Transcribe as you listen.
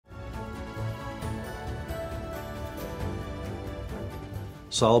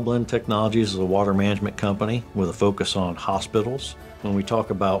Solid Blend Technologies is a water management company with a focus on hospitals. When we talk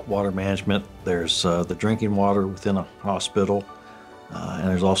about water management, there's the drinking water within a hospital, and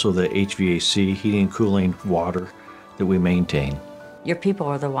there's also the HVAC, heating and cooling water that we maintain. Your people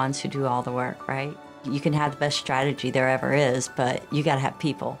are the ones who do all the work, right? You can have the best strategy there ever is, but you got to have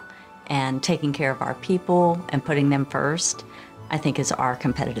people. And taking care of our people and putting them first, I think, is our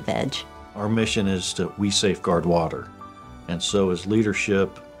competitive edge. Our mission is that we safeguard water. And so as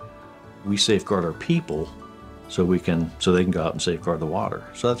leadership, we safeguard our people so they can go out and safeguard the water.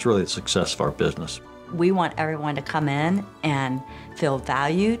 So that's really the success of our business. We want everyone to come in and feel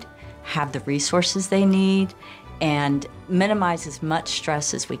valued, have the resources they need, and minimize as much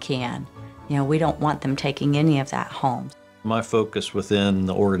stress as we can. You know, we don't want them taking any of that home. My focus within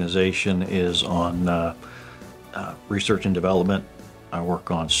the organization is on research and development. I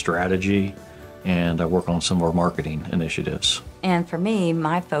work on strategy, and I work on some of our marketing initiatives. And for me,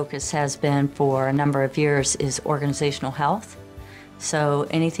 my focus has been for a number of years is organizational health. So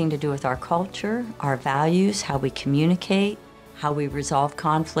anything to do with our culture, our values, how we communicate, how we resolve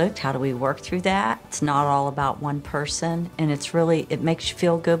conflict, how do we work through that. It's not all about one person, and it makes you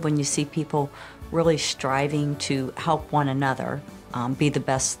feel good when you see people really striving to help one another be the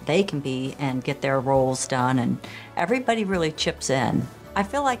best they can be and get their roles done, and everybody really chips in. I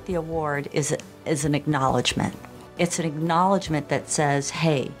feel like the award is an acknowledgement. It's an acknowledgement that says,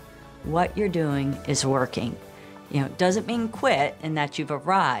 hey, what you're doing is working. You know, it doesn't mean quit and that you've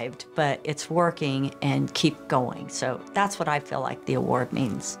arrived, but it's working and keep going. So that's what I feel like the award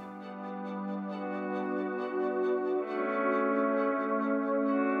means.